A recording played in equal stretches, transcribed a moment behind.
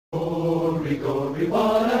Gory, gory,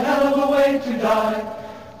 what a hell of a way to die.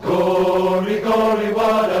 Gory, gory,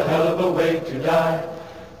 what a hell of a way to die.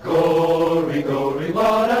 Gory, gory,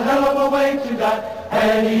 what a hell of a way to die.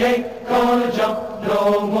 And he ain't gonna jump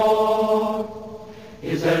no more.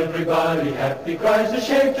 Is everybody happy? Cries the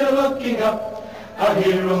shaker looking up. A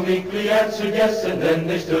hero meekly answered yes, and then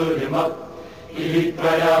they stood him up. He leaped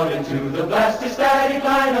right out into the blasted static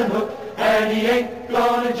line and hook, and he ain't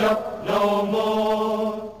gonna jump no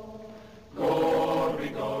more. Gory,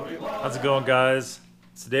 gory, How's it going, guys?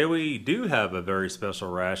 Today we do have a very special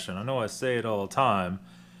ration. I know I say it all the time.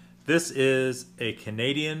 This is a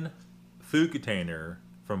Canadian food container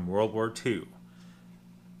from World War II.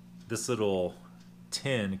 This little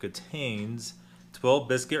tin contains 12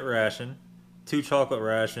 biscuit ration, 2 chocolate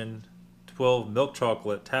ration, 12 milk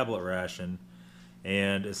chocolate tablet ration,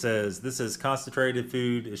 and it says this is concentrated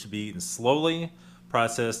food. It should be eaten slowly,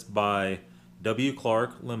 processed by W.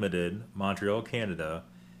 Clark Limited, Montreal, Canada.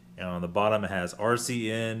 And on the bottom it has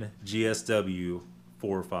RCN GSW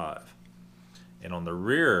 45. And on the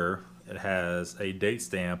rear it has a date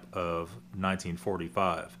stamp of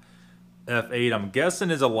 1945. F8, I'm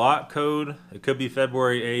guessing, is a lot code. It could be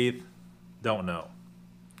February 8th. Don't know.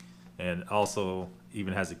 And also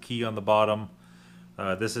even has a key on the bottom.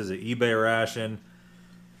 This is an eBay ration.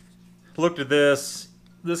 Looked at this.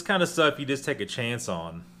 This kind of stuff you just take a chance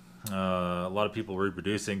on. A lot of people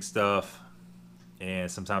reproducing stuff,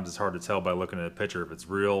 and sometimes it's hard to tell by looking at a picture if it's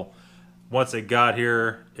real. Once it got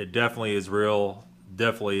here, it definitely is real,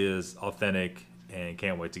 definitely is authentic, and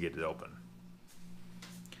can't wait to get it open.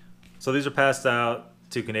 So these are passed out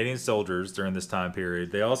to Canadian soldiers during this time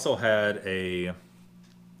period. They also had a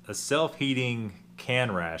self-heating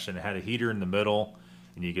can ration. It had a heater in the middle,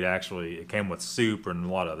 and you could actually, it came with soup and a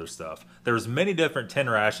lot of other stuff. There was many different tin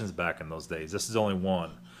rations back in those days. This is only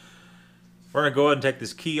one. We're going to go ahead and take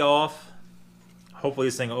this key off. Hopefully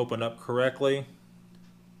this thing will open up correctly.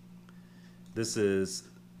 This is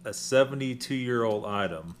a 72-year-old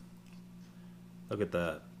item. Look at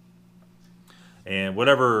that. And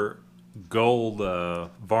whatever gold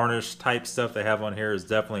varnish type stuff they have on here is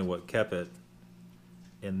definitely what kept it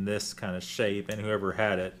in this kind of shape, and whoever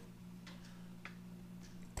had it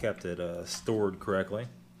kept it stored correctly.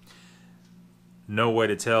 No way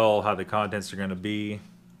to tell how the contents are going to be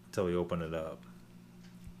until we open it up.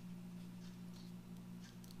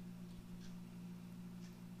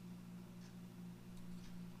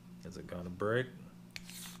 Is it going to break?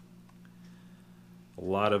 A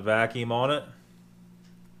lot of vacuum on it.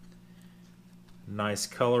 Nice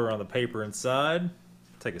color on the paper inside.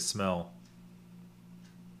 Take a smell.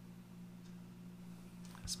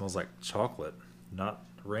 It smells like chocolate, not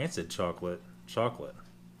rancid chocolate, chocolate.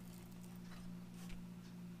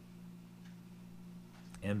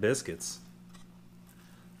 And biscuits.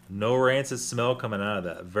 No rancid smell coming out of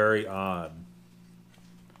that. Very odd.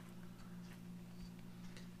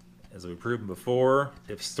 As we've proven before,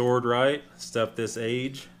 if stored right, stuff this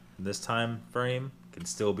age, this time frame, can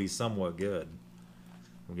still be somewhat good.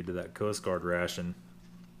 We get to that Coast Guard ration,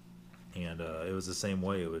 and it was the same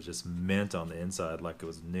way. It was just mint on the inside like it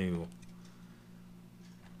was new.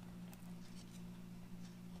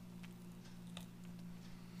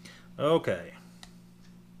 Okay.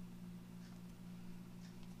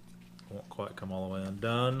 Won't quite come all the way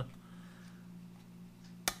undone.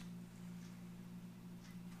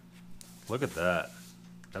 Look at that.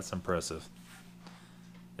 That's impressive.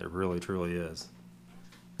 It really, truly is.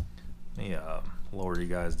 Let me lower you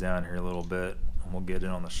guys down here a little bit, and we'll get in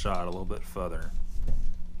on the shot a little bit further.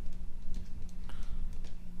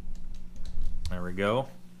 There we go.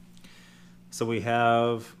 So we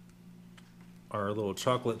have our little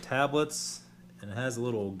chocolate tablets, and it has a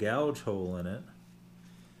little gouge hole in it.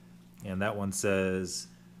 And that one says,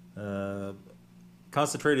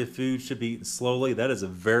 concentrated food should be eaten slowly. That is a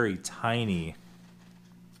very tiny,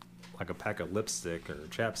 like a pack of lipstick or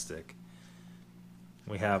chapstick.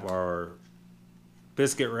 We have our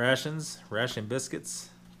biscuit rations, ration biscuits,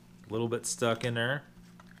 a little bit stuck in there.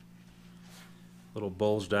 A little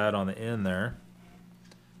bulged out on the end there.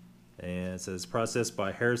 And it says processed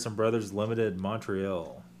by Harrison Brothers Limited,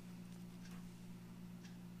 Montreal.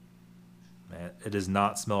 Man, it does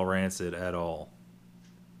not smell rancid at all.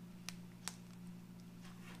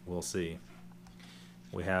 We'll see.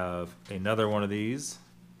 We have another one of these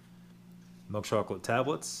milk chocolate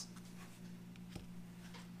tablets.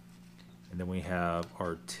 And then we have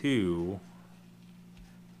our 2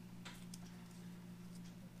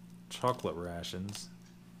 chocolate rations.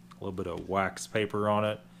 A little bit of wax paper on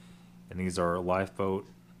it. And these are lifeboat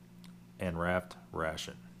and raft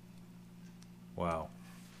ration. Wow.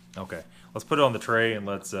 Okay, let's put it on the tray and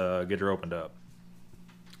let's get her opened up.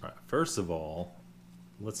 All right, first of all,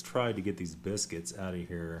 let's try to get these biscuits out of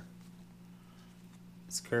here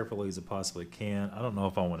as carefully as I possibly can. I don't know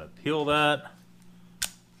if I want to peel that, or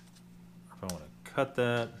if I want to cut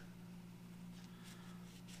that.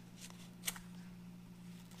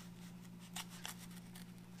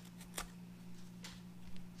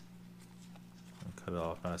 Cut it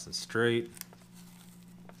off nice and straight.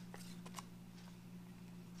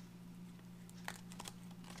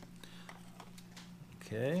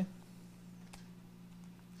 Okay.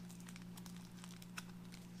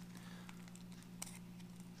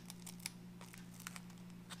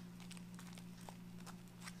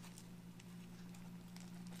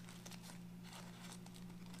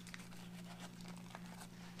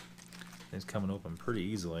 It's coming open pretty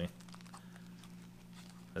easily.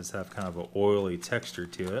 Does have kind of an oily texture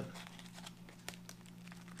to it.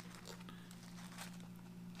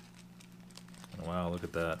 Wow, look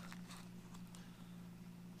at that.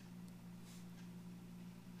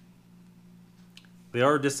 They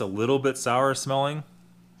are just a little bit sour smelling,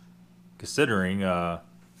 considering like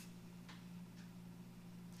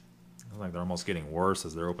they're almost getting worse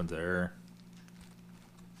as they're open to air.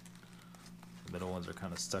 The middle ones are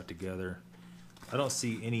kind of stuck together. I don't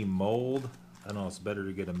see any mold. I don't know, it's better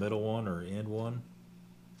to get a middle one or end one.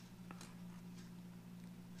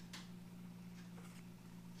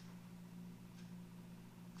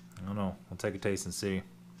 I don't know. I'll take a taste and see.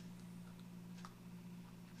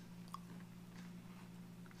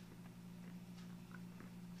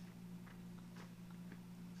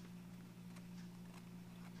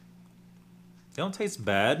 They don't taste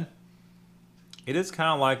bad. It is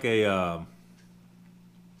kind of like a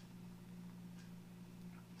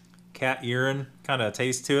cat urine kind of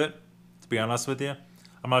taste to it, to be honest with you.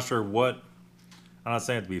 I'm not sure what, I'm not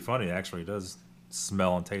saying it to be funny, it actually does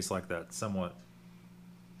smell and taste like that somewhat.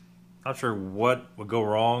 Not sure what would go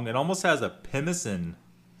wrong. It almost has a pemmican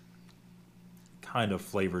kind of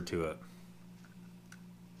flavor to it.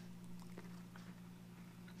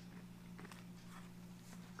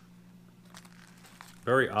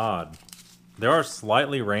 Very odd. They are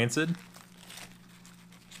slightly rancid,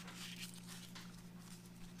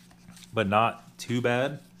 but not too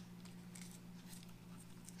bad.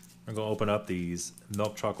 I'm going to open up these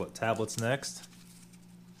milk chocolate tablets next.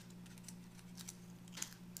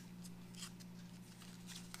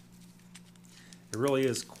 It really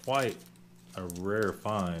is quite a rare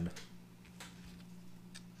find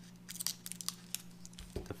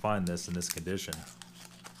to find this in this condition.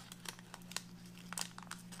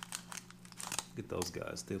 Look at those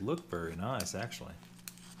guys. They look very nice, actually.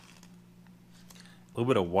 A little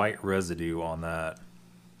bit of white residue on that.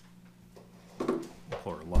 Pull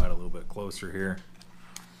our light a little bit closer here.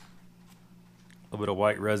 A little bit of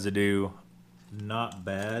white residue. Not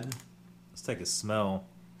bad. Let's take a smell.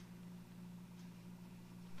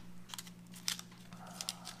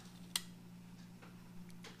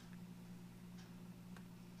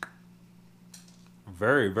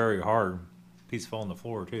 Very, very hard. Piece fell on the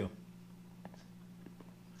floor, too.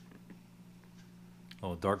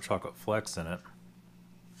 Little dark chocolate flecks in it.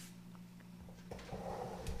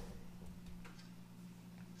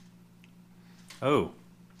 Oh.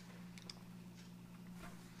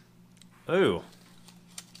 Oh.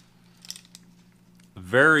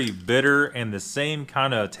 Very bitter and the same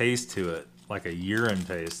kind of taste to it, like a urine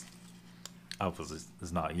taste. Obviously,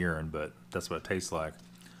 it's not urine, but that's what it tastes like.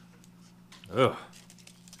 Ugh.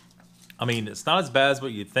 I mean, it's not as bad as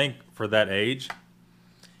what you'd think for that age.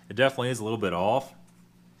 It definitely is a little bit off.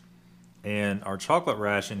 And our chocolate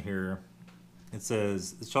ration here, it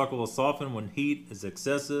says the chocolate will soften when heat is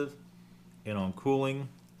excessive and on cooling.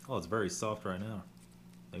 Oh, it's very soft right now.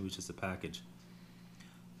 Maybe it's just a package.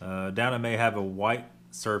 Down it may have a white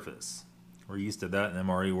surface. We're used to that in the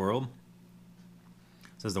MRE world.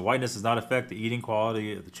 It says the whiteness does not affect the eating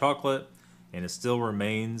quality of the chocolate and it still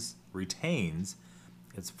retains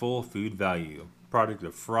its full food value. Product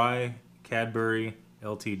of Fry Cadbury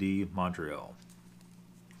Ltd. Montreal.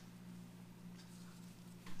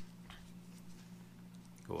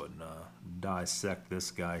 Go ahead and dissect this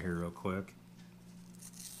guy here real quick.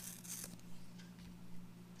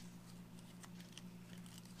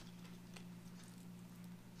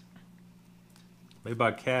 Made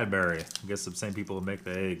by Cadbury. I guess the same people who make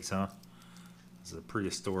the eggs, huh? This is a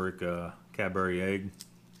prehistoric Cadbury egg.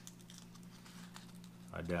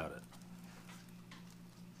 I doubt it.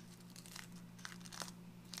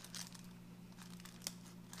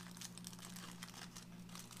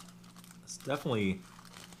 It's definitely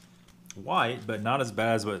white, but not as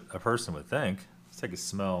bad as what a person would think. Let's take a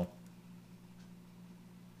smell.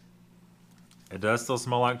 It does still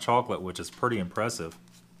smell like chocolate, which is pretty impressive.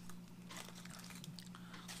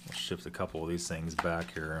 We'll shift a couple of these things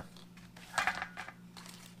back here.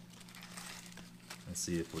 Let's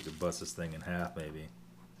see if we could bust this thing in half, maybe.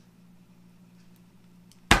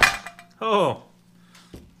 Oh!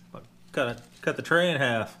 Cut the tray in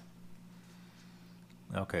half.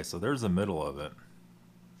 Okay, so there's the middle of it.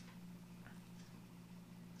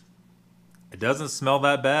 It doesn't smell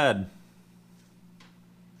that bad.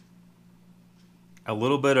 A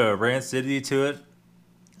little bit of rancidity to it.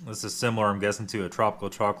 This is similar, I'm guessing, to a tropical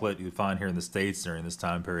chocolate you'd find here in the States during this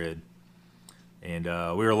time period. And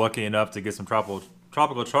we were lucky enough to get some tropical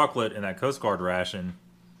chocolate in that Coast Guard ration.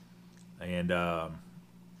 And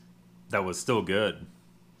that was still good.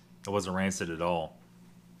 It wasn't rancid at all.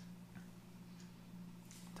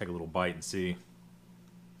 Take a little bite and see.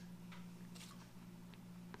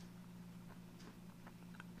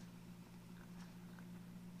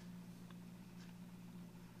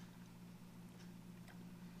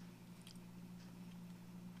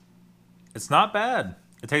 It's not bad.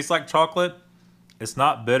 It tastes like chocolate. It's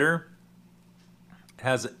not bitter. It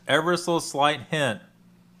has ever so slight hint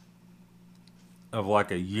of like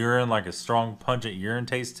a urine, like a strong pungent urine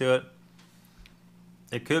taste to it.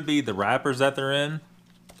 It could be the wrappers that they're in.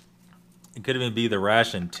 It could even be the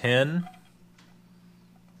ration tin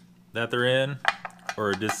that they're in,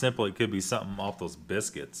 or just simply it could be something off those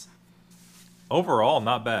biscuits. Overall,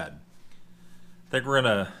 not bad. I think we're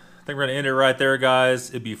gonna end it right there, guys.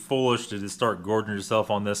 It'd be foolish to just start gorging yourself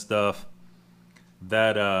on this stuff.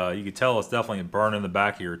 That you can tell it's definitely burning the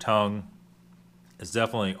back of your tongue. It's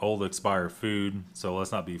definitely old expired food, so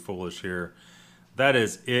let's not be foolish here. That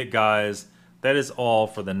is it, guys. That is all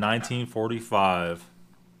for the 1945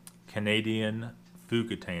 Canadian food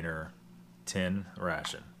container tin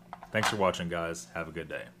ration. Thanks for watching, guys. Have a good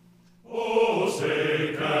day. Oh,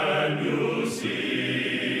 say, can you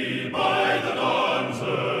see by the dawn's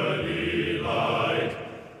early light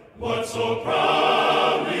what so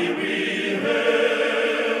proudly we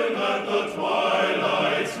hailed at the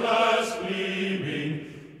twilight's last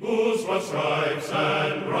gleaming, whose broad stripes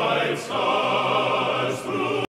and bright stars